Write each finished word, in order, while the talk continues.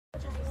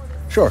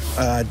Sure.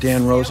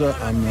 Dan Rosa.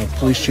 I'm the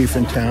police chief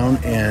in town,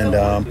 and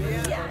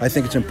I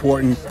think it's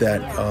important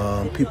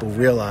that people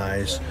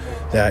realize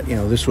that,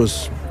 this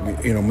was,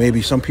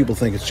 maybe some people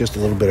think it's just a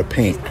little bit of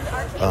paint,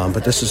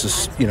 but this is,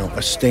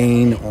 a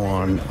stain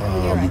on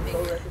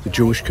the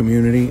Jewish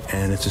community,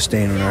 and it's a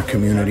stain on our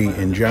community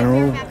in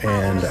general,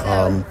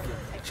 and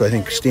so I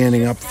think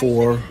standing up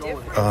for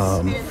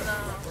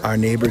our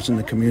neighbors in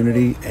the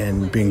community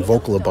and being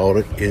vocal about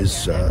it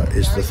is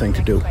the thing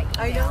to do.